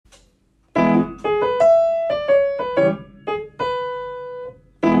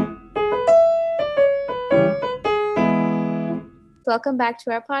Welcome back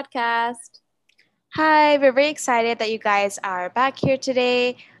to our podcast. Hi, we're very excited that you guys are back here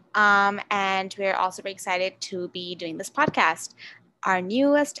today. And we're also very excited to be doing this podcast, our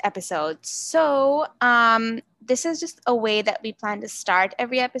newest episode. This is just a way that we plan to start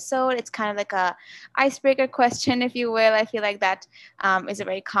every episode. It's kind of like a icebreaker question, if you will. I feel like that is a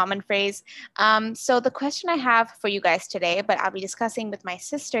very common phrase. So the question I have for you guys today, but I'll be discussing with my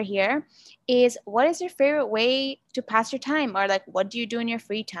sister here, is what is your favorite way to pass your time, or like what do you do in your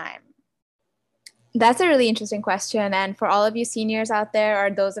free time? That's a really interesting question. And for all of you seniors out there, or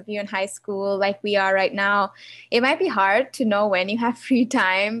those of you in high school like we are right now, it might be hard to know when you have free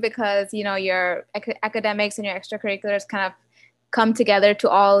time because, your academics and your extracurriculars kind of come together to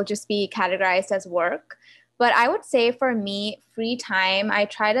all just be categorized as work. But I would say for me, free time, I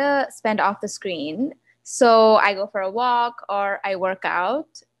try to spend off the screen. So I go for a walk or I work out,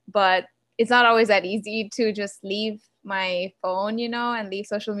 but it's not always that easy to just leave my phone, and leave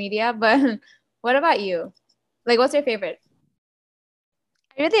social media. But what about you? Like, what's your favorite?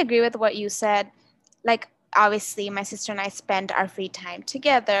 I really agree with what you said. Like, obviously, my sister and I spend our free time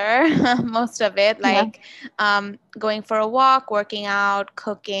together, most of it, Yeah. like going for a walk, working out,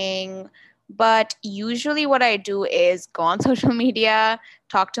 cooking. But usually, what I do is go on social media,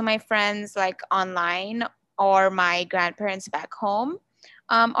 talk to my friends like online or my grandparents back home,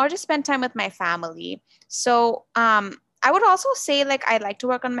 or just spend time with my family. I would also say like I like to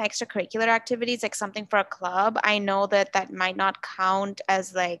work on my extracurricular activities, like something for a club. I know that that might not count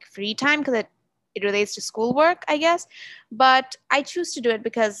as like free time because it relates to schoolwork, I guess. But I choose to do it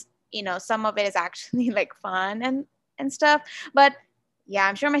because, some of it is actually like fun and stuff. But yeah,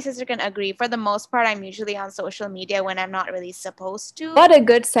 I'm sure my sister can agree. For the most part, I'm usually on social media when I'm not really supposed to. What a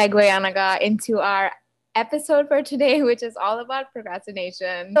good segue, Anaga, into our episode for today, which is all about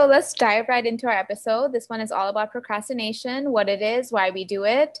procrastination. So let's dive right into our episode. This one is all about procrastination, what it is, why we do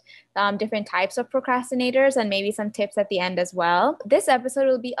it, different types of procrastinators, and maybe some tips at the end as well. This episode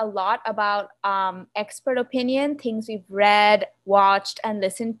will be a lot about expert opinion, things we've read, watched, and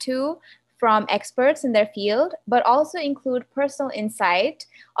listened to from experts in their field, but also include personal insight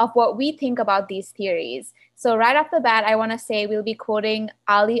of what we think about these theories. So right off the bat, I want to say we'll be quoting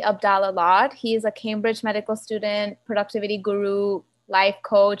Ali Abdal a lot. He is a Cambridge medical student, productivity guru, life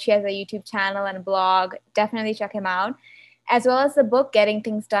coach. He has a YouTube channel and a blog. Definitely check him out. As well as the book Getting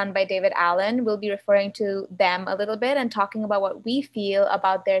Things Done by David Allen. We'll be referring to them a little bit and talking about what we feel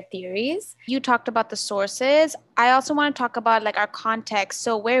about their theories. You talked about the sources. I also want to talk about like our context.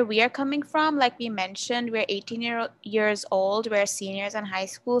 So where we are coming from, like we mentioned, we're 18 years old. We're seniors in high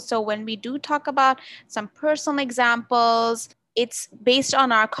school. So when we do talk about some personal examples, it's based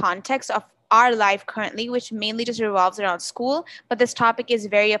on our context of our life currently, which mainly just revolves around school. But this topic is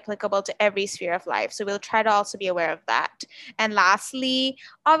very applicable to every sphere of life. So we'll try to also be aware of that. And lastly,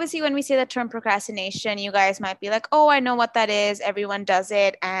 obviously, when we say the term procrastination, you guys might be like, oh, I know what that is. Everyone does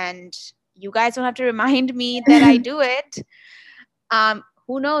it. And you guys don't have to remind me that I do it.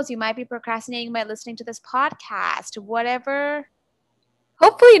 Who knows? You might be procrastinating by listening to this podcast, whatever.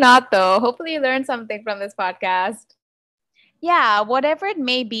 Hopefully not, though. Hopefully you learned something from this podcast. Yeah, whatever it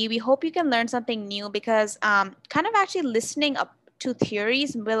may be, we hope you can learn something new because kind of actually listening up to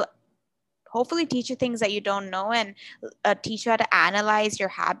theories will hopefully teach you things that you don't know and teach you how to analyze your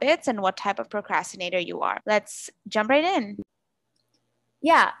habits and what type of procrastinator you are. Let's jump right in.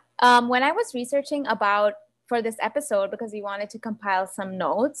 Yeah. When I was researching about for this episode, because we wanted to compile some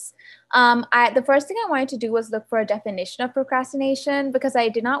notes, the first thing I wanted to do was look for a definition of procrastination because I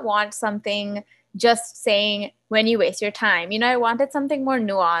did not want something just saying when you waste your time. I wanted something more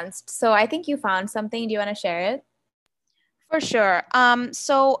nuanced. So I think you found something. Do you want to share it? For sure.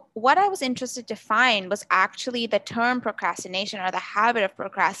 So what I was interested to find was actually the term procrastination or the habit of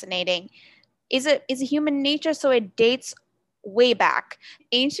procrastinating is a human nature, so it dates way back.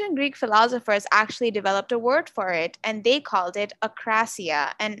 Ancient Greek philosophers actually developed a word for it, and they called it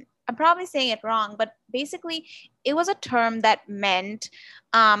akrasia. And I'm probably saying it wrong, but basically, it was a term that meant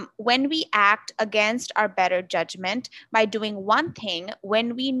when we act against our better judgment by doing one thing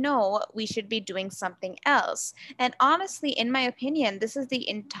when we know we should be doing something else. And honestly, in my opinion, this is the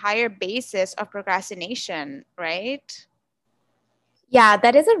entire basis of procrastination, right? Yeah,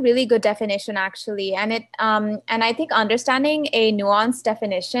 that is a really good definition actually. And I think understanding a nuanced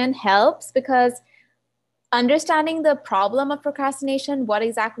definition helps because understanding the problem of procrastination, what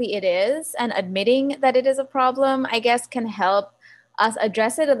exactly it is, and admitting that it is a problem, I guess can help us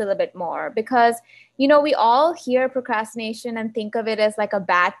address it a little bit more because we all hear procrastination and think of it as like a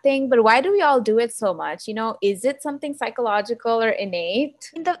bad thing, but why do we all do it so much? Is it something psychological or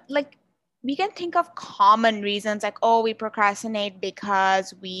innate? In the like we can think of common reasons like, oh, we procrastinate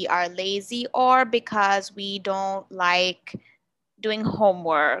because we are lazy or because we don't like doing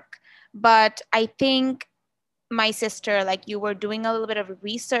homework. But I think my sister, like you were doing a little bit of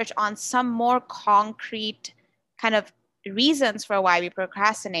research on some more concrete kind of reasons for why we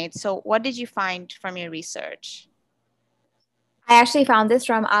procrastinate. So, what did you find from your research? I actually found this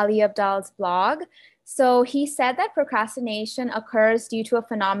from Ali Abdal's blog. So he said that procrastination occurs due to a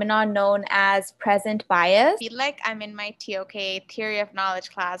phenomenon known as present bias. I feel like I'm in my TOK theory of knowledge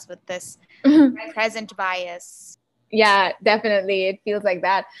class with this present bias. Yeah, definitely. It feels like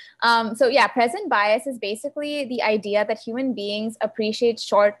that. So, yeah, present bias is basically the idea that human beings appreciate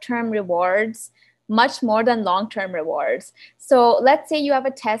short term rewards much more than long term rewards. So, let's say you have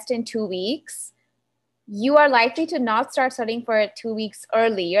a test in 2 weeks. You are likely to not start studying for it 2 weeks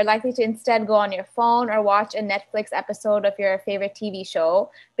early. You're likely to instead go on your phone or watch a Netflix episode of your favorite TV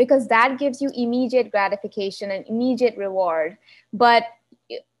show because that gives you immediate gratification and immediate reward. But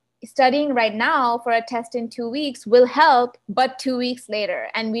studying right now for a test in 2 weeks will help, but 2 weeks later,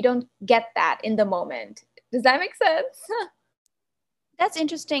 and we don't get that in the moment. Does that make sense? That's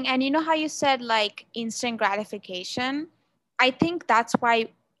interesting. And you know how you said like instant gratification? I think that's why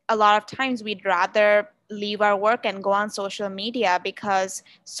a lot of times we'd rather leave our work and go on social media because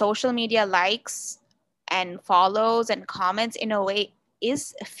social media likes and follows and comments in a way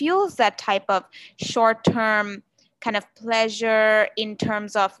is fuels that type of short term kind of pleasure in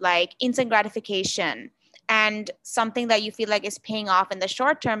terms of like instant gratification and something that you feel like is paying off in the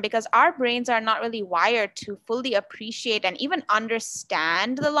short term because our brains are not really wired to fully appreciate and even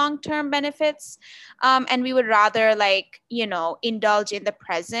understand the long term benefits. And we would rather, like, you know, indulge in the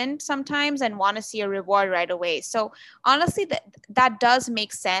present sometimes and want to see a reward right away. So, honestly, that does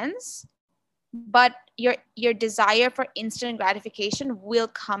make sense. But your desire for instant gratification will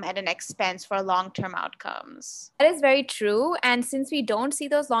come at an expense for long term outcomes. That is very true. And since we don't see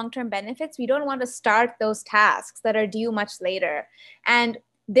those long term benefits, we don't want to start those tasks that are due much later. And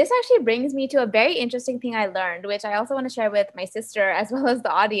this actually brings me to a very interesting thing I learned, which I also want to share with my sister as well as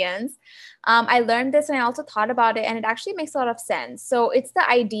the audience. I learned this and I also thought about it, and it actually makes a lot of sense. So it's the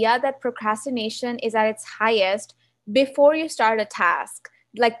idea that procrastination is at its highest before you start a task.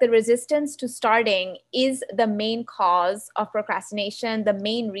 Like the resistance to starting is the main cause of procrastination, the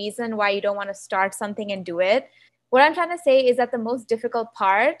main reason why you don't want to start something and do it. What I'm trying to say is that the most difficult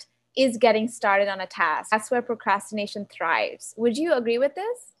part is getting started on a task. That's where procrastination thrives. Would you agree with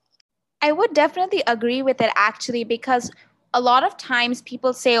this? I would definitely agree with it actually, because a lot of times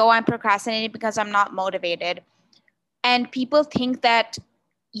people say, oh, I'm procrastinating because I'm not motivated. And people think that,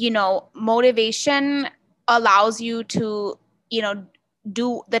 you know, motivation allows you to, you know,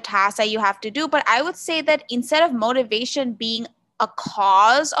 do the task that you have to do. But I would say that instead of motivation being a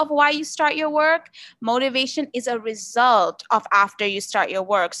cause of why you start your work, motivation is a result of after you start your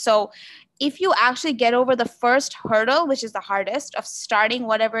work. So if you actually get over the first hurdle, which is the hardest, of starting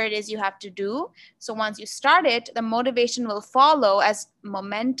whatever it is you have to do, so once you start it, the motivation will follow as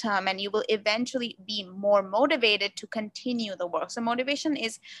momentum and you will eventually be more motivated to continue the work. So motivation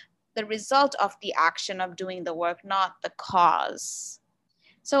is the result of the action of doing the work, not the cause.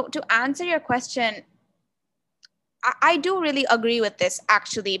 So to answer your question, I do really agree with this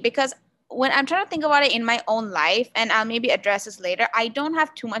actually, because when I'm trying to think about it in my own life, and I'll maybe address this later, I don't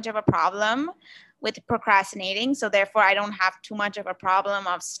have too much of a problem with procrastinating. So therefore, I don't have too much of a problem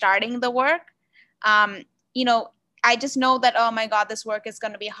of starting the work. Um, you know, I just know that, oh my God, this work is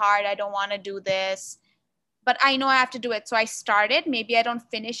going to be hard. I don't want to do this, but I know I have to do it. So I started. Maybe I don't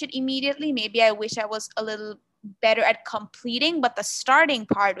finish it immediately. Maybe I wish I was a little better at completing, but the starting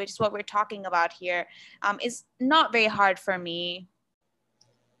part, which is what we're talking about here, is not very hard for me.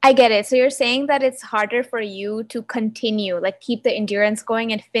 I get it. So you're saying that it's harder for you to continue, like keep the endurance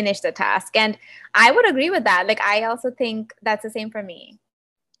going and finish the task. And I would agree with that. Like, I also think that's the same for me.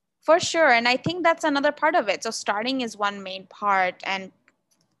 For sure. And I think that's another part of it. So starting is one main part, and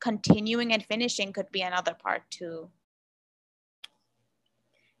continuing and finishing could be another part too.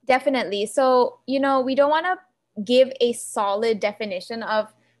 Definitely. So, we don't want to give a solid definition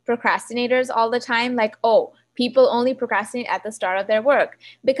of procrastinators all the time, like, oh, people only procrastinate at the start of their work.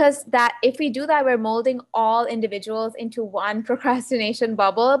 Because that if we do that, we're molding all individuals into one procrastination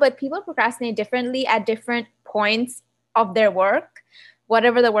bubble, but people procrastinate differently at different points of their work,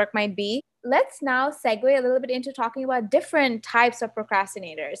 whatever the work might be. Let's now segue a little bit into talking about different types of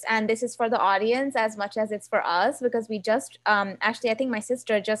procrastinators. And this is for the audience as much as it's for us, because we just, actually, I think my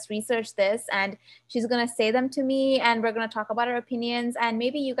sister just researched this and she's going to say them to me and we're going to talk about our opinions. And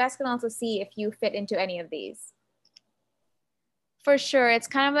maybe you guys can also see if you fit into any of these. For sure. It's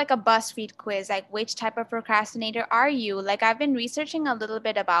kind of like a BuzzFeed quiz, like which type of procrastinator are you? Like I've been researching a little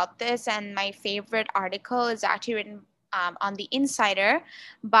bit about this, and my favorite article is actually written on the Insider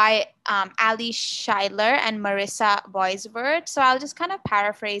by Ali Scheidler and Marissa Boisvert. So I'll just kind of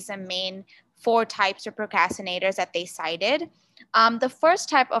paraphrase the main four types of procrastinators that they cited. The first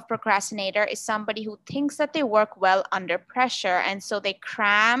type of procrastinator is somebody who thinks that they work well under pressure, and so they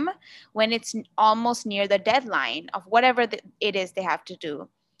cram when it's almost near the deadline of whatever it is they have to do.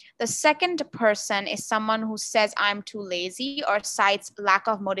 The second person is someone who says, I'm too lazy, or cites lack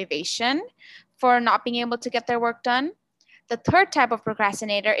of motivation for not being able to get their work done. The third type of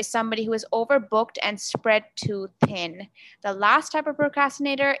procrastinator is somebody who is overbooked and spread too thin. The last type of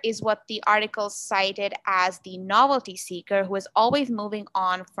procrastinator is what the article cited as the novelty seeker, who is always moving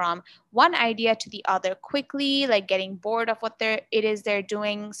on from one idea to the other quickly, like getting bored of what it is they're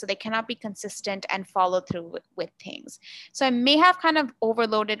doing, so they cannot be consistent and follow through with things. So I may have kind of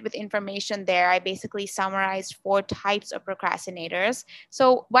overloaded with information there. I basically summarized four types of procrastinators.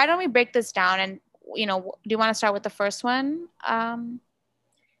 So why don't we break this down, and do you want to start with the first one?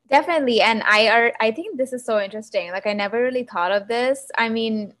 Definitely. And I think this is so interesting. Like I never really thought of this. I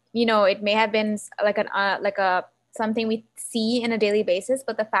mean, it may have been like a something we see in a daily basis,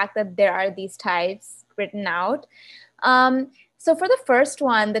 but the fact that there are these types written out. So for the first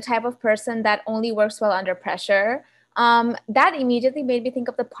one, the type of person that only works well under pressure, that immediately made me think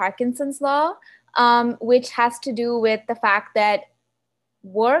of the Parkinson's law, which has to do with the fact that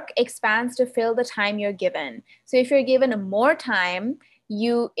work expands to fill the time you're given. So if you're given more time,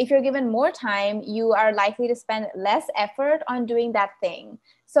 you are likely to spend less effort on doing that thing.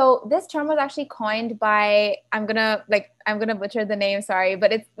 So this term was actually coined by, I'm gonna butcher the name, sorry,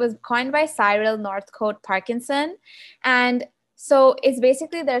 but it was coined by Cyril Northcote Parkinson. And so it's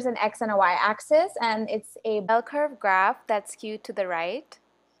basically, there's an X and a Y axis, and it's a bell curve graph that's skewed to the right.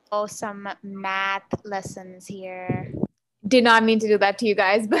 Oh, some math lessons here. Did not mean to do that to you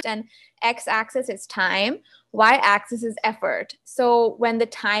guys, but an x-axis is time, y-axis is effort. So when the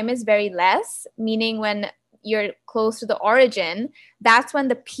time is very less, meaning when you're close to the origin, that's when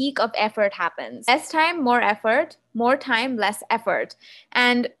the peak of effort happens. Less time, more effort, more time, less effort.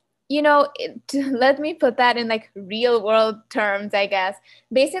 And let me put that in like real world terms, I guess.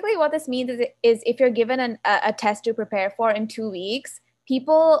 Basically what this means is if you're given a test to prepare for in 2 weeks,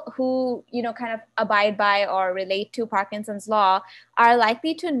 people who kind of abide by or relate to Parkinson's law are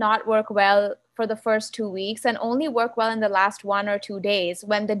likely to not work well for the first 2 weeks and only work well in the last 1 or 2 days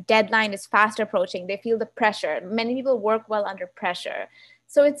when the deadline is fast approaching. They feel the pressure. Many people work well under pressure.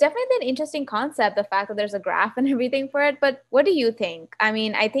 So it's definitely an interesting concept, the fact that there's a graph and everything for it. But what do you think? I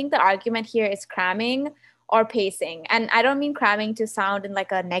mean, I think the argument here is cramming or pacing. And I don't mean cramming to sound in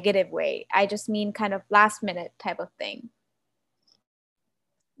like a negative way. I just mean kind of last minute type of thing.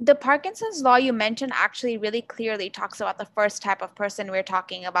 The Parkinson's law you mentioned actually really clearly talks about the first type of person we're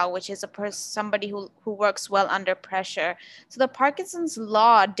talking about, which is somebody who works well under pressure. So the Parkinson's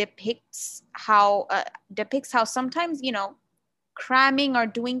law depicts how sometimes cramming or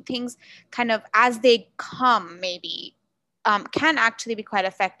doing things kind of as they come maybe can actually be quite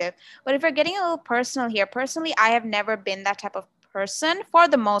effective. But if we're getting a little personal here, personally, I have never been that type of person for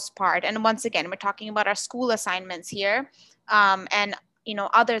the most part. And once again, we're talking about our school assignments here, and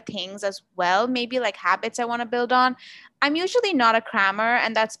other things as well, maybe like habits I want to build on. I'm usually not a crammer,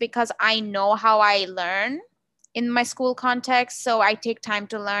 and that's because I know how I learn in my school context. So I take time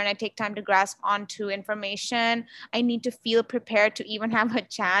to learn, I take time to grasp onto information. I need to feel prepared to even have a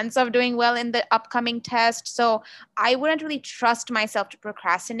chance of doing well in the upcoming test. So I wouldn't really trust myself to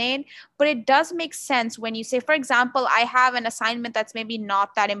procrastinate, but it does make sense when you say, for example, I have an assignment that's maybe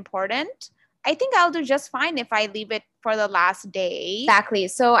not that important. I think I'll do just fine if I leave it for the last day. Exactly.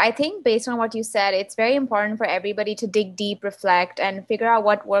 So I think based on what you said, it's very important for everybody to dig deep, reflect, and figure out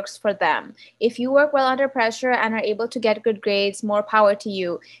what works for them. If you work well under pressure and are able to get good grades, more power to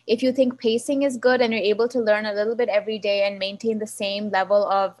you. If you think pacing is good and you're able to learn a little bit every day and maintain the same level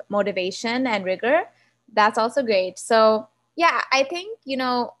of motivation and rigor, that's also great. So yeah, I think,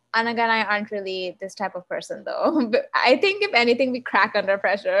 Anaga and I aren't really this type of person though. But I think if anything, we crack under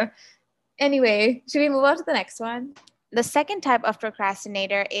pressure. Anyway, should we move on to the next one? The second type of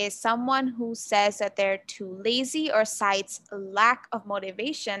procrastinator is someone who says that they're too lazy or cites lack of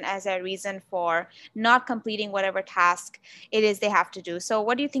motivation as a reason for not completing whatever task it is they have to do. So,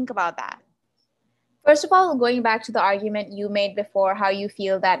 what do you think about that? First of all, going back to the argument you made before, how you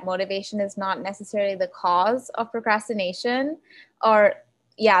feel that motivation is not necessarily the cause of procrastination or,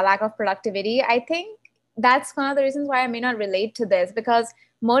 yeah, lack of productivity, I think that's one of the reasons why I may not relate to this, because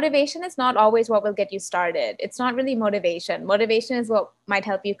motivation is not always what will get you started. It's not really motivation. Motivation is what might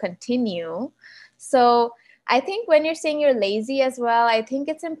help you continue. So I think when you're saying you're lazy as well, I think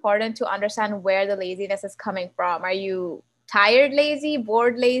it's important to understand where the laziness is coming from. Are you tired lazy,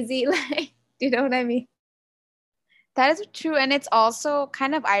 bored lazy? Like, do you know what I mean? That is true. And it's also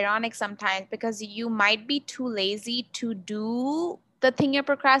kind of ironic sometimes because you might be too lazy to do the thing you're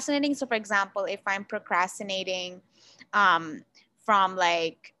procrastinating. So, for example, if I'm procrastinating um, from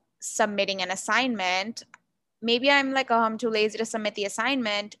like submitting an assignment, maybe I'm like, oh, I'm too lazy to submit the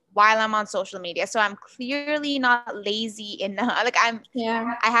assignment while I'm on social media. So I'm clearly not lazy enough. Like I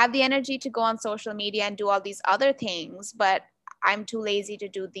Yeah. have the energy to go on social media and do all these other things, but I'm too lazy to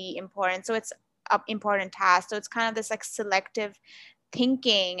do the important. So it's an important task. So it's kind of this like selective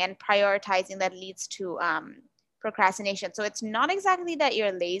thinking and prioritizing that leads to procrastination. So it's not exactly that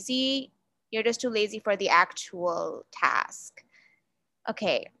you're lazy, you're just too lazy for the actual task.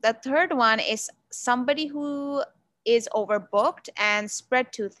 Okay, the third one is somebody who is overbooked and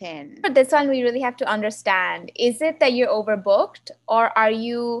spread too thin. For this one, we really have to understand, is it that you're overbooked, or are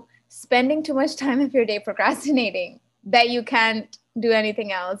you spending too much time of your day procrastinating that you can't do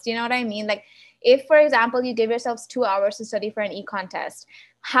anything else? Do you know what I mean? Like, if, for example, you give yourselves 2 hours to study for an e-contest,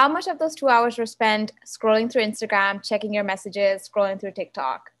 how much of those 2 hours were spent scrolling through Instagram, checking your messages, scrolling through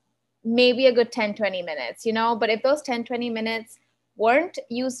TikTok? Maybe a good 10-20 minutes, you know? But if those 10-20 minutes weren't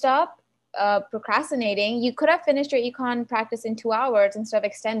used up procrastinating, you could have finished your econ practice in 2 hours instead of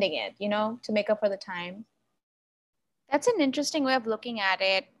extending it, you know, to make up for the time. That's an interesting way of looking at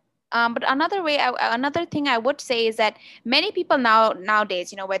it. But another thing I would say is that many people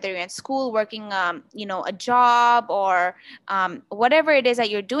nowadays, whether you're in school, working, a job, or whatever it is that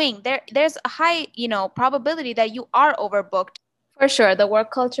you're doing, there's a high, probability that you are overbooked. For sure, the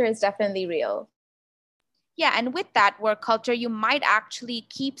work culture is definitely real. Yeah, and with that work culture, you might actually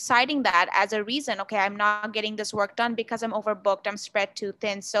keep citing that as a reason. Okay, I'm not getting this work done because I'm overbooked, I'm spread too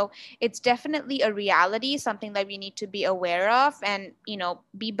thin. So it's definitely a reality, something that we need to be aware of and,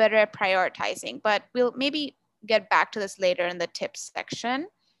 be better at prioritizing. But we'll maybe get back to this later in the tips section.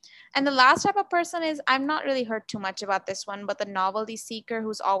 And the last type of person is, I'm not really heard too much about this one, but the novelty seeker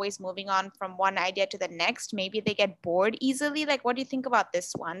who's always moving on from one idea to the next. Maybe they get bored easily. Like, what do you think about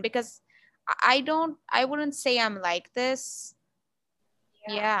this one? Because I wouldn't say I'm like this.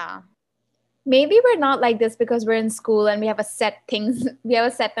 Yeah. Maybe we're not like this because we're in school and we have a set things, we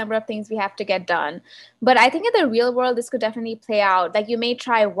have a set number of things we have to get done. But I think in the real world this could definitely play out. Like, you may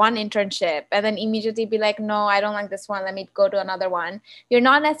try one internship and then immediately be like, no, I don't like this one, let me go to another one. You're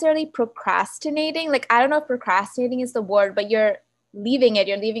not necessarily procrastinating. Like, I don't know if procrastinating is the word, but you're leaving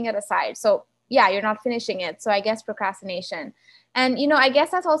it aside. So yeah, you're not finishing it. So I guess procrastination. And, I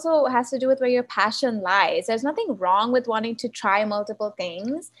guess that also has to do with where your passion lies. There's nothing wrong with wanting to try multiple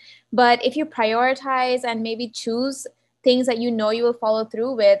things, but if you prioritize and maybe choose things that you know you will follow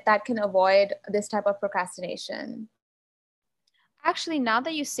through with, that can avoid this type of procrastination. Actually, now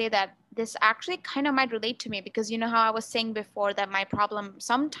that you say that, this actually kind of might relate to me because you know how I was saying before that my problem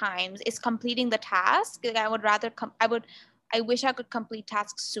sometimes is completing the task. Like, I would rather I wish I could complete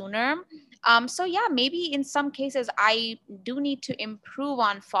tasks sooner. So yeah, maybe in some cases I do need to improve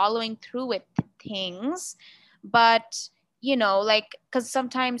on following through with things, but like, because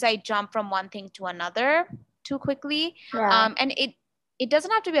sometimes I jump from one thing to another too quickly, Yeah. and it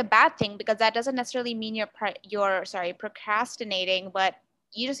doesn't have to be a bad thing because that doesn't necessarily mean you're procrastinating, but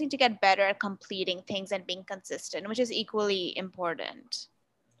you just need to get better at completing things and being consistent, which is equally important.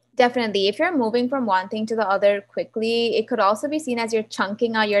 Definitely. If you're moving from one thing to the other quickly, it could also be seen as you're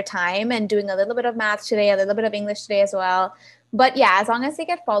chunking out your time and doing a little bit of math today, a little bit of English today as well. But yeah, as long as they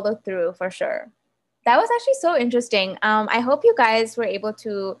get followed through, for sure. That was actually so interesting. I hope you guys were able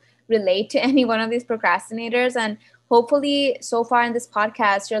to relate to any one of these procrastinators. And hopefully, so far in this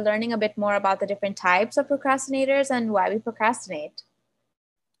podcast, you're learning a bit more about the different types of procrastinators and why we procrastinate.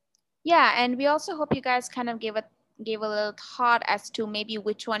 Yeah, and we also hope you guys kind of gave a little thought as to maybe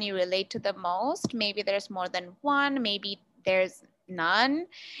which one you relate to the most. Maybe there's more than one, maybe there's none.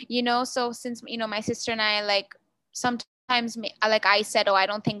 So since my sister and I, like, sometimes like I said, oh, I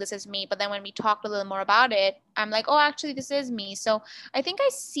don't think this is me, but then when we talked a little more about it, I'm like, oh, actually this is me. So I think I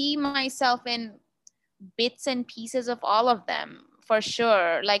see myself in bits and pieces of all of them for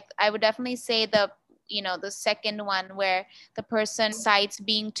sure. Like, I would definitely say the second one where the person cites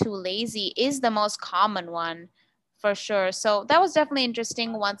being too lazy is the most common one for sure. So that was definitely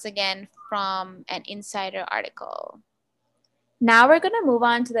interesting, once again, from an insider article. Now we're going to move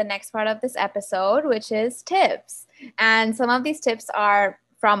on to the next part of this episode, which is tips. And some of these tips are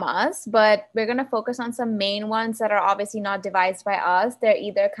from us, but we're going to focus on some main ones that are obviously not devised by us. They're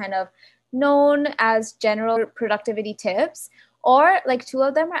either kind of known as general productivity tips, or like two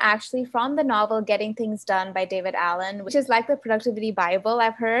of them are actually from the novel Getting Things Done by David Allen, which is like the productivity Bible,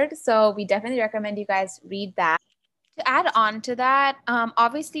 I've heard. So we definitely recommend you guys read that. To add on to that,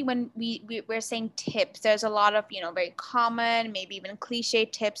 obviously when we're saying tips, there's a lot of, very common, maybe even cliche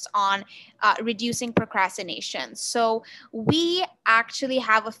tips on reducing procrastination. So we actually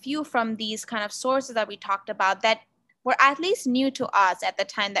have a few from these kind of sources that we talked about that were at least new to us at the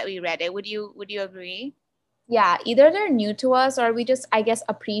time that we read it. Would you agree? Yeah, either they're new to us or we just, I guess,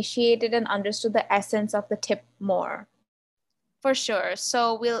 appreciated and understood the essence of the tip more. For sure.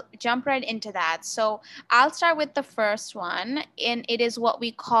 So we'll jump right into that. So I'll start with the first one, and it is what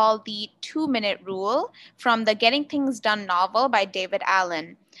we call the 2-minute rule from the Getting Things Done novel by David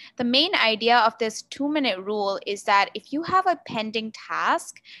Allen. The main idea of this 2-minute rule is that if you have a pending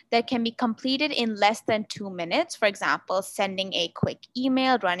task that can be completed in less than 2 minutes, for example, sending a quick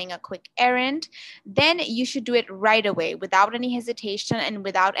email, running a quick errand, then you should do it right away without any hesitation and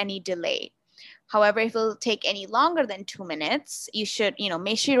without any delay. However, if it'll take any longer than 2 minutes, you should,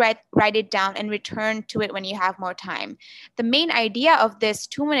 make sure you write it down and return to it when you have more time. The main idea of this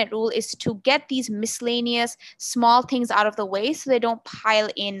 2-minute rule is to get these miscellaneous small things out of the way so they don't pile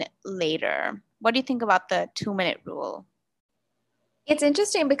in later. What do you think about the 2-minute rule? It's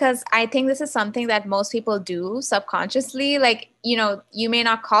interesting because I think this is something that most people do subconsciously. Like, you may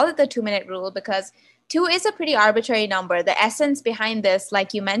not call it the 2-minute rule because two is a pretty arbitrary number. The essence behind this,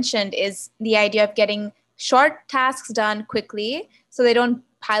 like you mentioned, is the idea of getting short tasks done quickly so they don't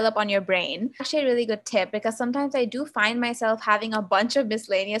pile up on your brain. Actually, a really good tip because sometimes I do find myself having a bunch of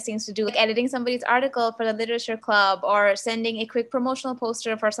miscellaneous things to do, like editing somebody's article for the literature club or sending a quick promotional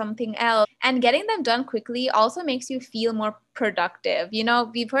poster for something else. And getting them done quickly also makes you feel more productive.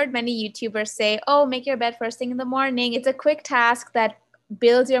 We've heard many YouTubers say, oh, make your bed first thing in the morning. It's a quick task that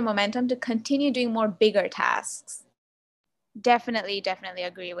builds your momentum to continue doing more bigger tasks. Definitely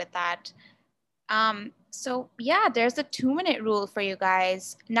agree with that. So yeah, there's a 2-minute rule for you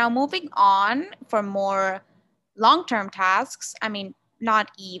guys. Now moving on for more long-term tasks. I mean,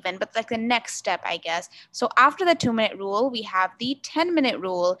 not even, but like the next step, I guess. So after the 2-minute rule, we have the 10-minute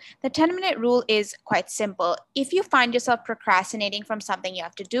rule. The 10-minute rule is quite simple. If you find yourself procrastinating from something you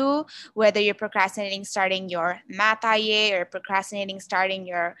have to do, whether you're procrastinating starting your math IA or procrastinating starting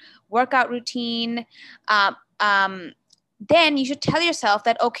your workout routine, um, um, then you should tell yourself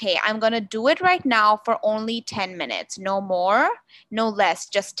that, okay, I'm going to do it right now for only 10 minutes, no more, no less,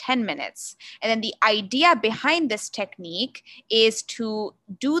 just 10 minutes. And then the idea behind this technique is to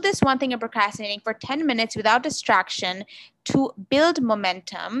do this one thing you're procrastinating for 10 minutes without distraction to build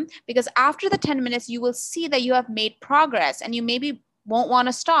momentum, because after the 10 minutes, you will see that you have made progress and you maybe won't want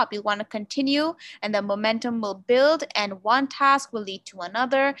to stop. You want to continue, and the momentum will build, and one task will lead to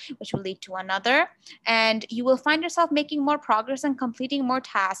another, which will lead to another, and you will find yourself making more progress and completing more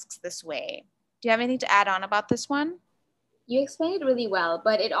tasks this way. Do you have anything to add on about this one? You explained it really well,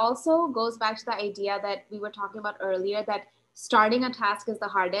 but it also goes back to the idea that we were talking about earlier, that starting a task is the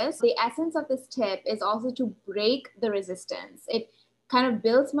hardest. The essence of this tip is also to break the resistance. It kind of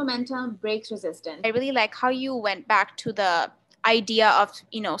builds momentum, breaks resistance. I really like how you went back to the idea of,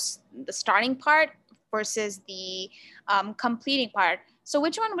 the starting part versus the completing part. So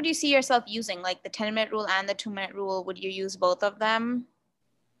which one would you see yourself using, like the 10-minute rule and the 2-minute rule? Would you use both of them?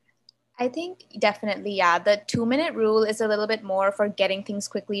 I think definitely, yeah. The 2-minute rule is a little bit more for getting things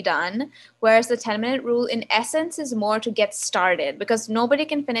quickly done, whereas the 10-minute rule, in essence, is more to get started because nobody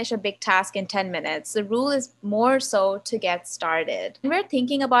can finish a big task in 10 minutes. The rule is more so to get started. We're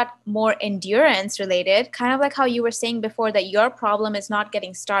thinking about more endurance related, kind of like how you were saying before that your problem is not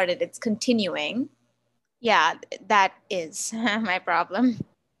getting started, it's continuing. Yeah, that is my problem.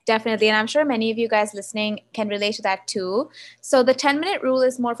 Definitely. And I'm sure many of you guys listening can relate to that too. So the 10-minute rule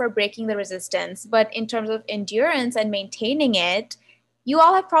is more for breaking the resistance. But in terms of endurance and maintaining it, you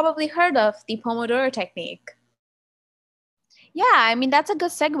all have probably heard of the Pomodoro technique. Yeah, I mean, that's a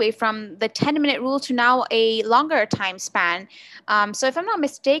good segue from the 10-minute rule to now a longer time span. So if I'm not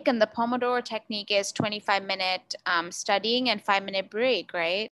mistaken, the Pomodoro technique is 25-minute studying and 5-minute break,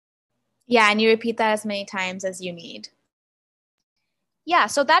 right? Yeah, and you repeat that as many times as you need. Yeah,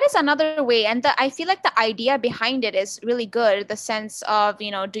 so that is another way. And I feel like the idea behind it is really good. The sense of,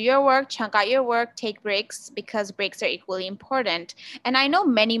 do your work, chunk out your work, take breaks, because breaks are equally important. And I know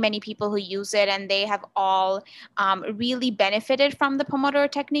many, many people who use it, and they have all really benefited from the Pomodoro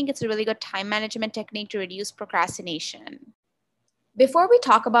technique. It's a really good time management technique to reduce procrastination. Before we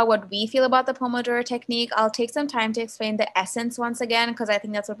talk about what we feel about the Pomodoro technique, I'll take some time to explain the essence once again, because I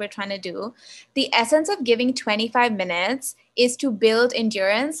think that's what we're trying to do. The essence of giving 25 minutes is to build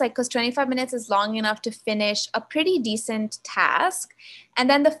endurance, like, because 25 minutes is long enough to finish a pretty decent task. And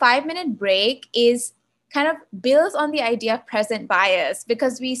then the 5 minute break is kind of builds on the idea of present bias,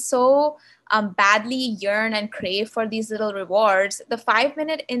 because we so badly yearn and crave for these little rewards. The 5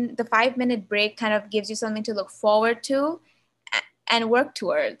 minute break kind of gives you something to look forward to and work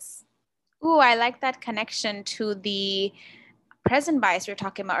towards. Ooh, I like that connection to the present bias we were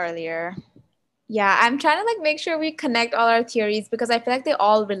talking about earlier. Yeah, I'm trying to like make sure we connect all our theories because I feel like they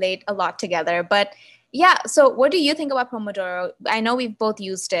all relate a lot together. But yeah, so what do you think about Pomodoro? I know we've both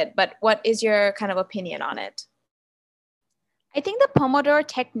used it, but what is your kind of opinion on it? I think the Pomodoro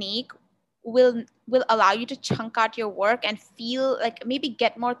technique will allow you to chunk out your work and feel like maybe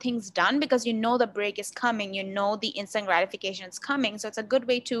get more things done because you know the break is coming, you know the instant gratification is coming. So it's a good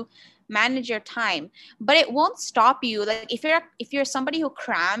way to manage your time. But it won't stop you. Like if you're somebody who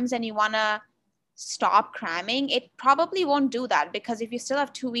crams and you want to stop cramming, it probably won't do that, because if you still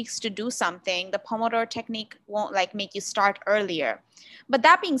have 2 weeks to do something, the Pomodoro technique won't like make you start earlier. But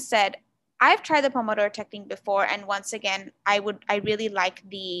that being said, I've tried the Pomodoro technique before, and once again, I really like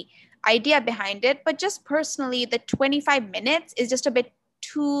the idea behind it. But just personally, the 25 minutes is just a bit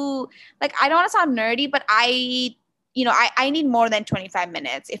too, like, I don't want to sound nerdy, but I need more than 25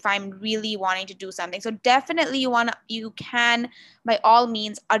 minutes if I'm really wanting to do something. So definitely you can by all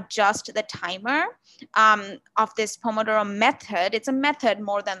means adjust the timer of this Pomodoro method. It's a method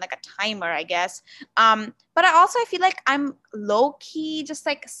more than like a timer, I guess. But I feel like I'm low key just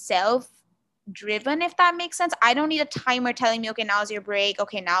like self driven, if that makes sense. I don't need a timer telling me, okay, now's your break.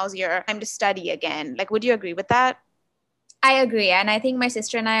 Okay, now's your time to study again. Like, would you agree with that? I agree, and I think my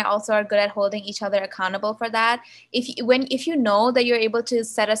sister and I also are good at holding each other accountable for that. If you know that you're able to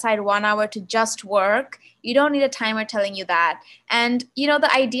set aside 1 hour to just work, you don't need a timer telling you that. And the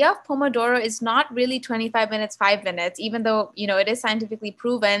idea of Pomodoro is not really 25 minutes, 5 minutes, even though it is scientifically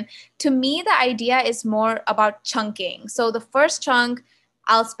proven. To me, the idea is more about chunking. So the first chunk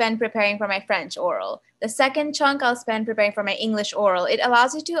I'll spend preparing for my French oral. The second chunk I'll spend preparing for my English oral. It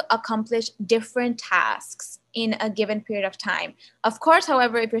allows you to accomplish different tasks in a given period of time. Of course,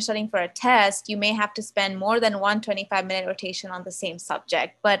 however, if you're studying for a test, you may have to spend more than one 25-minute rotation on the same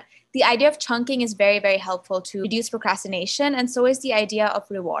subject. But the idea of chunking is very, very helpful to reduce procrastination, and so is the idea of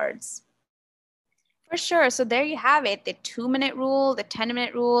rewards. For sure. So there you have it, the 2 minute rule, the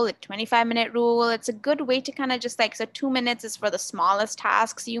 10-minute rule, the 25-minute rule. It's a good way to kind of just like, so 2 minutes is for the smallest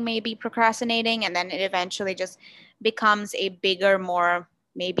tasks you may be procrastinating, and then it eventually just becomes a bigger, more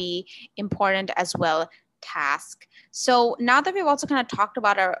maybe important as well task. So now that we've also kind of talked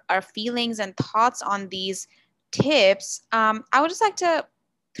about our feelings and thoughts on these tips, I would just like to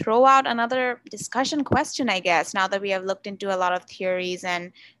throw out another discussion question, I guess, now that we have looked into a lot of theories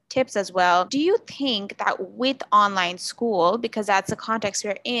and tips as well. Do you think that with online school, because that's the context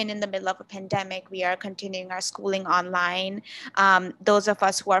we're in the middle of a pandemic, we are continuing our schooling online, those of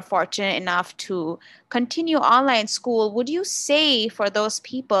us who are fortunate enough to continue online school, would you say for those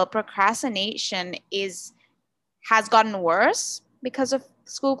people procrastination has gotten worse because of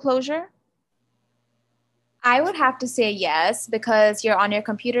school closure? I would have to say yes, because you're on your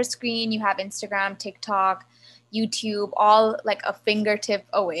computer screen, you have Instagram, TikTok, YouTube, all like a fingertip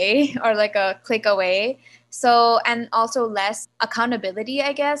away or like a click away. So, and also less accountability,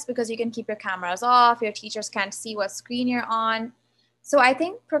 I guess, because you can keep your cameras off, your teachers can't see what screen you're on. So, I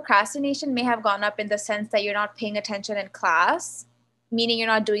think procrastination may have gone up in the sense that you're not paying attention in class, meaning you're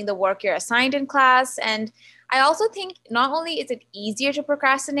not doing the work you're assigned in class. And I also think not only is it easier to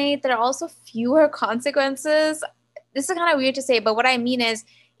procrastinate, there are also fewer consequences. This is kind of weird to say, but what I mean is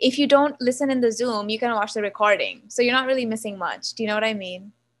if you don't listen in the Zoom, you can watch the recording. So you're not really missing much. Do you know what I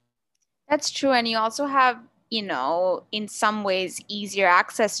mean? That's true. And you also have, in some ways easier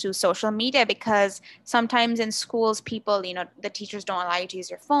access to social media, because sometimes in schools, people, the teachers don't allow you to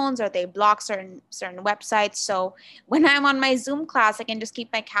use your phones, or they block certain websites. So when I'm on my Zoom class, I can just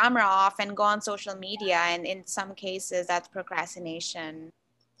keep my camera off and go on social media. And in some cases, that's procrastination.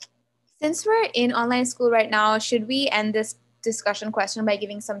 Since we're in online school right now, should we end this discussion question by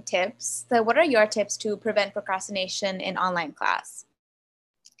giving some tips? So, what are your tips to prevent procrastination in online class?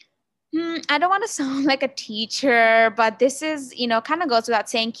 I don't want to sound like a teacher, but this is, kind of goes without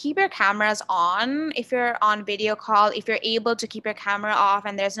saying, keep your cameras on if you're on video call. If you're able to keep your camera off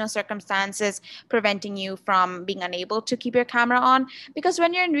and there's no circumstances preventing you from being unable to keep your camera on, because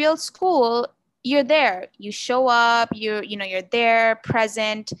when you're in real school, you're there, you show up, you're there,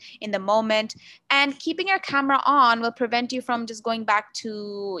 present in the moment, and keeping your camera on will prevent you from just going back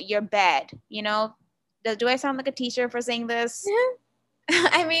to your bed. Do I sound like a teacher for saying this?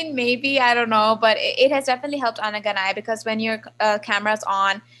 I mean, maybe, I don't know, but it has definitely helped Anaga and I, because when your camera's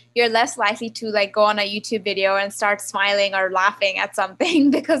on, you're less likely to like go on a YouTube video and start smiling or laughing at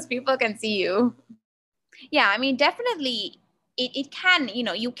something because people can see you. Yeah, I mean, definitely it can,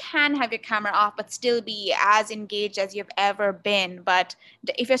 you can have your camera off but still be as engaged as you've ever been. But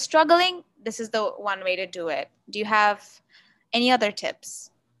if you're struggling, this is the one way to do it. Do you have any other tips?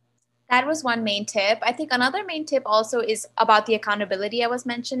 That was one main tip. I think another main tip also is about the accountability I was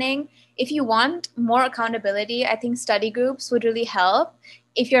mentioning. If you want more accountability, I think study groups would really help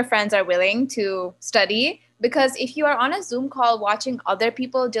if your friends are willing to study. Because if you are on a Zoom call watching other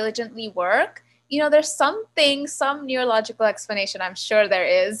people diligently work, there's something, some neurological explanation, I'm sure there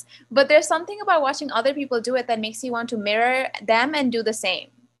is, but there's something about watching other people do it that makes you want to mirror them and do the same.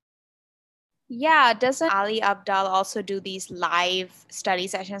 Yeah, doesn't Ali Abdal also do these live study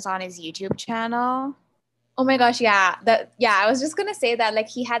sessions on his YouTube channel? Oh my gosh, yeah. I was just gonna say that like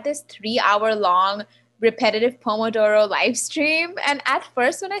he had this 3 hour long repetitive Pomodoro live stream. And at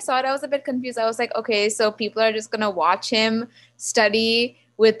first when I saw it, I was a bit confused. I was like, okay, so people are just gonna watch him study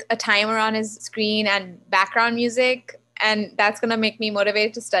with a timer on his screen and background music, and that's gonna make me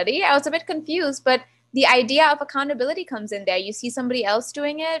motivated to study. I was a bit confused, but the idea of accountability comes in there. You see somebody else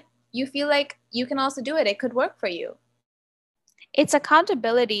doing it, you feel like you can also do it. It could work for you. It's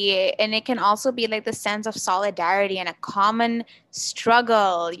accountability, and it can also be like the sense of solidarity and a common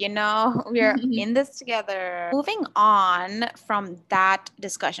struggle. We're in this together. Moving on from that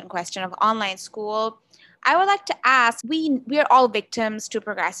discussion question of online school, I would like to ask, we're all victims to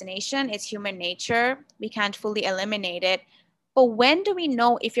procrastination. It's human nature. We can't fully eliminate it. But when do we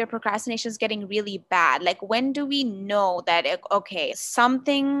know if your procrastination is getting really bad? Like, when do we know that, okay,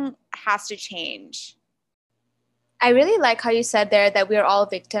 something has to change? I really like how you said there that we're all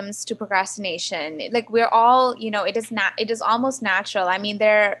victims to procrastination. Like we're all, it is almost natural. I mean,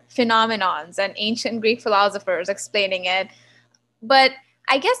 there are phenomenons and ancient Greek philosophers explaining it. But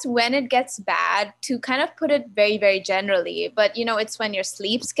I guess when it gets bad, to kind of put it very, very generally, but it's when your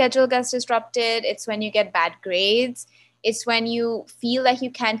sleep schedule gets disrupted, it's when you get bad grades, it's when you feel like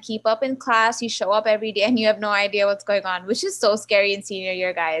you can't keep up in class, you show up every day and you have no idea what's going on, which is so scary in senior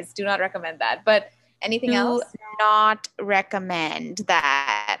year, guys. Do not recommend that. But anything Do else? not recommend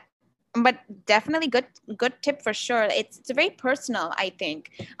that. But definitely good tip for sure. It's very personal, I think.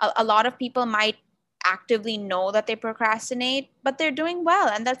 A lot of people might actively know that they procrastinate, but they're doing well,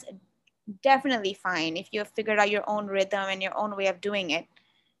 and that's definitely fine if you have figured out your own rhythm and your own way of doing it.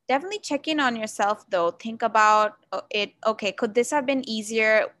 Definitely check in on yourself though. Think about it. Okay, could this have been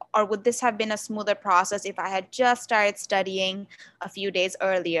easier, or would this have been a smoother process if I had just started studying a few days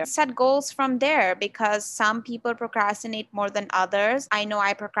earlier? Set goals from there, because some people procrastinate more than others. I know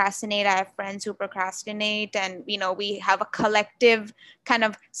I procrastinate. I have friends who procrastinate, and we have a collective kind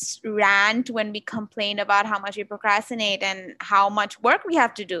of rant when we complain about how much we procrastinate and how much work we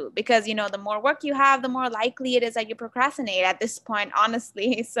have to do, because the more work you have, the more likely it is that you procrastinate at this point,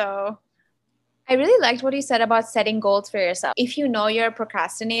 honestly. So I really liked what you said about setting goals for yourself. If you know you're a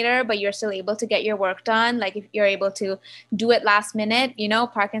procrastinator, but you're still able to get your work done, like if you're able to do it last minute,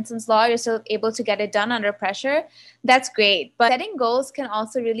 Parkinson's law, you're still able to get it done under pressure, that's great. But setting goals can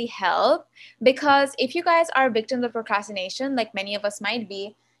also really help, because if you guys are victims of procrastination, like many of us might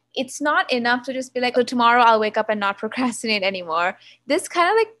be, it's not enough to just be like, oh, tomorrow I'll wake up and not procrastinate anymore. This kind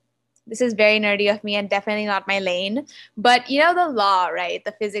of like, this is very nerdy of me and definitely not my lane. But the law, right?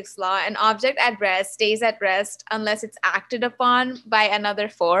 The physics law, an object at rest stays at rest unless it's acted upon by another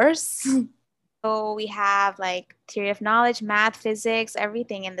force. so we have like theory of knowledge, math, physics,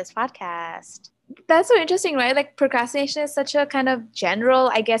 everything in this podcast. That's so interesting, right? Like procrastination is such a kind of general,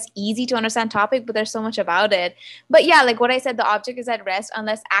 I guess, easy to understand topic, but there's so much about it. But yeah, like what I said, the object is at rest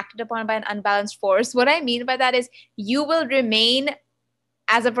unless acted upon by an unbalanced force. What I mean by that is you will remain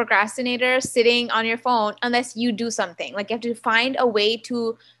as a procrastinator sitting on your phone unless you do something. Like you have to find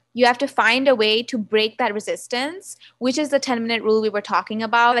a way to break that resistance, which is the 10-minute rule we were talking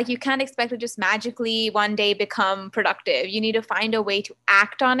about. Like you can't expect to just magically one day become productive. You need to find a way to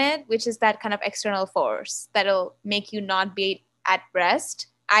act on it, which is that kind of external force that'll make you not be at rest,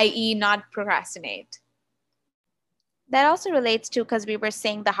 i.e. not procrastinate. That also relates to, because we were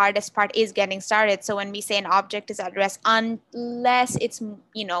saying the hardest part is getting started. So when we say an object is at rest, unless it's,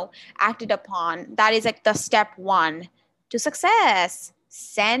 acted upon, that is like the step one to success.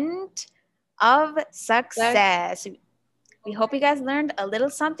 Scent of Like, success. We hope you guys learned a little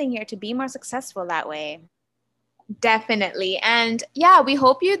something here to be more successful that way. Definitely. And yeah, we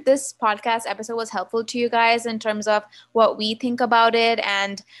hope you this podcast episode was helpful to you guys in terms of what we think about it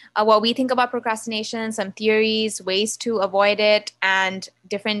and what we think about procrastination, some theories, ways to avoid it, and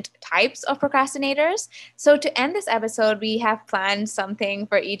different types of procrastinators. So to end this episode, we have planned something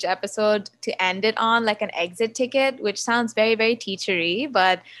for each episode to end it on, like an exit ticket, which sounds very, very teachery,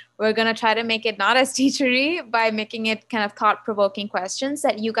 but we're going to try to make it not as teachery by making it kind of thought-provoking questions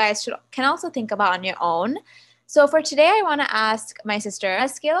that you guys can also think about on your own. So for today, I want to ask my sister, a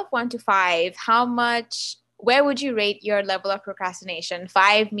scale of 1 to 5, where would you rate your level of procrastination?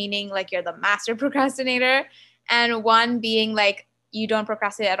 5 meaning like you're the master procrastinator, and 1 being like you don't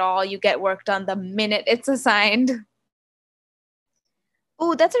procrastinate at all. You get work done the minute it's assigned.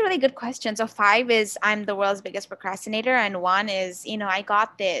 Oh, that's a really good question. So 5 is I'm the world's biggest procrastinator, and 1 is, I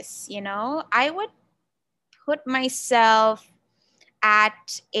got this, I would put myself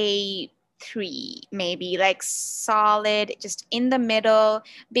at a 3, maybe like solid, just in the middle,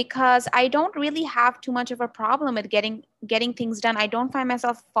 because I don't really have too much of a problem with getting things done. I don't find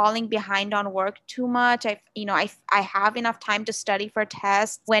myself falling behind on work too much. I have enough time to study for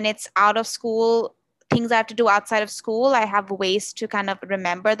tests. When it's out of school, things I have to do outside of school, I have ways to kind of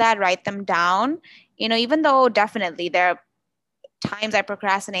remember that, write them down. Even though definitely there are times I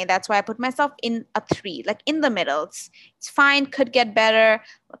procrastinate. That's why I put myself in a 3, like in the middle. It's fine, could get better,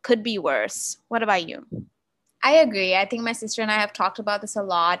 could be worse. What about you? I agree. I think my sister and I have talked about this a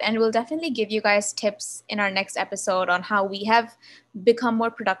lot, and we'll definitely give you guys tips in our next episode on how we have become more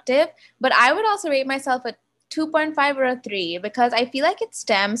productive. But I would also rate myself a 2.5 or a 3 because I feel like it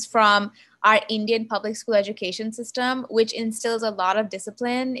stems from our Indian public school education system, which instills a lot of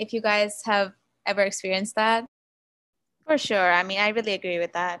discipline. If you guys have ever experienced that. For sure. I mean, I really agree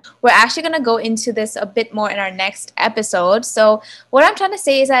with that. We're actually going to go into this a bit more in our next episode. So, what I'm trying to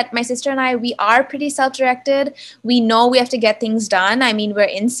say is that my sister and I, we are pretty self directed. We know we have to get things done. I mean, we're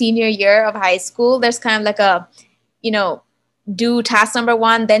in senior year of high school. There's kind of like a, you know, do task number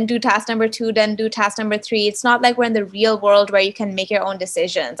 1, then do task number 2, then do task number 3. It's not like we're in the real world where you can make your own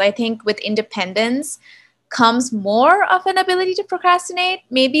decisions. I think with independence, comes more of an ability to procrastinate.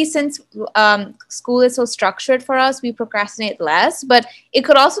 Maybe since school is so structured for us, we procrastinate less, but it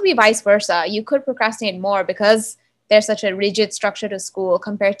could also be vice versa. You could procrastinate more because there's such a rigid structure to school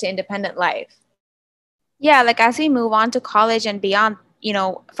compared to independent life. Yeah, like as we move on to college and beyond,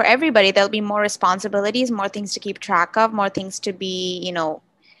 for everybody, there'll be more responsibilities, more things to keep track of, more things to be,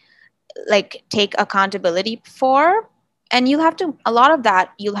 like take accountability for. And a lot of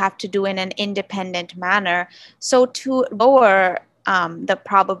that you'll have to do in an independent manner. So to lower the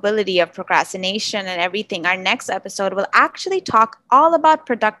probability of procrastination and everything, our next episode will actually talk all about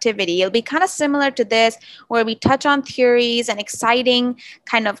productivity. It'll be kind of similar to this, where we touch on theories and exciting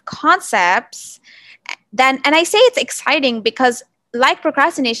kind of concepts. And I say it's exciting because like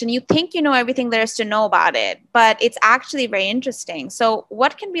procrastination, you think you know everything there is to know about it, but it's actually very interesting. So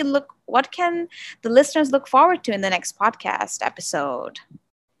what can the listeners look forward to in the next podcast episode?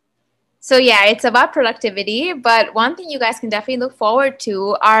 So yeah, it's about productivity, but one thing you guys can definitely look forward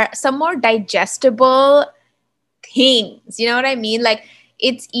to are some more digestible things. You know what I mean? Like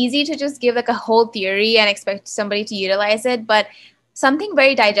it's easy to just give like a whole theory and expect somebody to utilize it, but something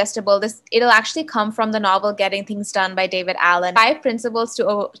very digestible. It'll actually come from the novel Getting Things Done by David Allen. 5 principles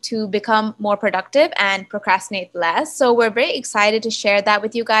to become more productive and procrastinate less. So we're very excited to share that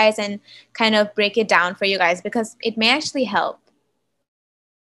with you guys and kind of break it down for you guys because it may actually help.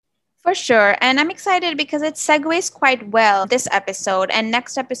 For sure. And I'm excited because it segues quite well this episode. And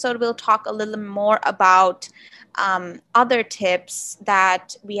next episode, we'll talk a little more about other tips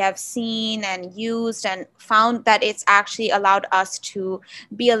that we have seen and used and found that it's actually allowed us to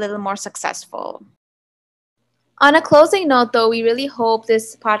be a little more successful. On a closing note, though, we really hope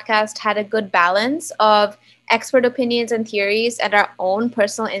this podcast had a good balance of expert opinions and theories and our own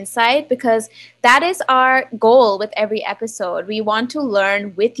personal insight because that is our goal with every episode. We want to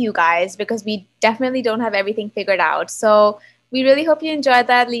learn with you guys because we definitely don't have everything figured out. So we really hope you enjoyed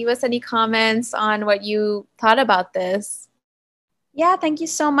that. Leave us any comments on what you thought about this. Yeah, thank you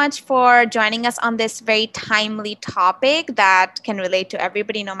so much for joining us on this very timely topic that can relate to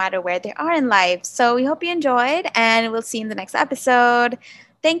everybody no matter where they are in life. So we hope you enjoyed, and we'll see you in the next episode.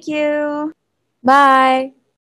 Thank you. Bye.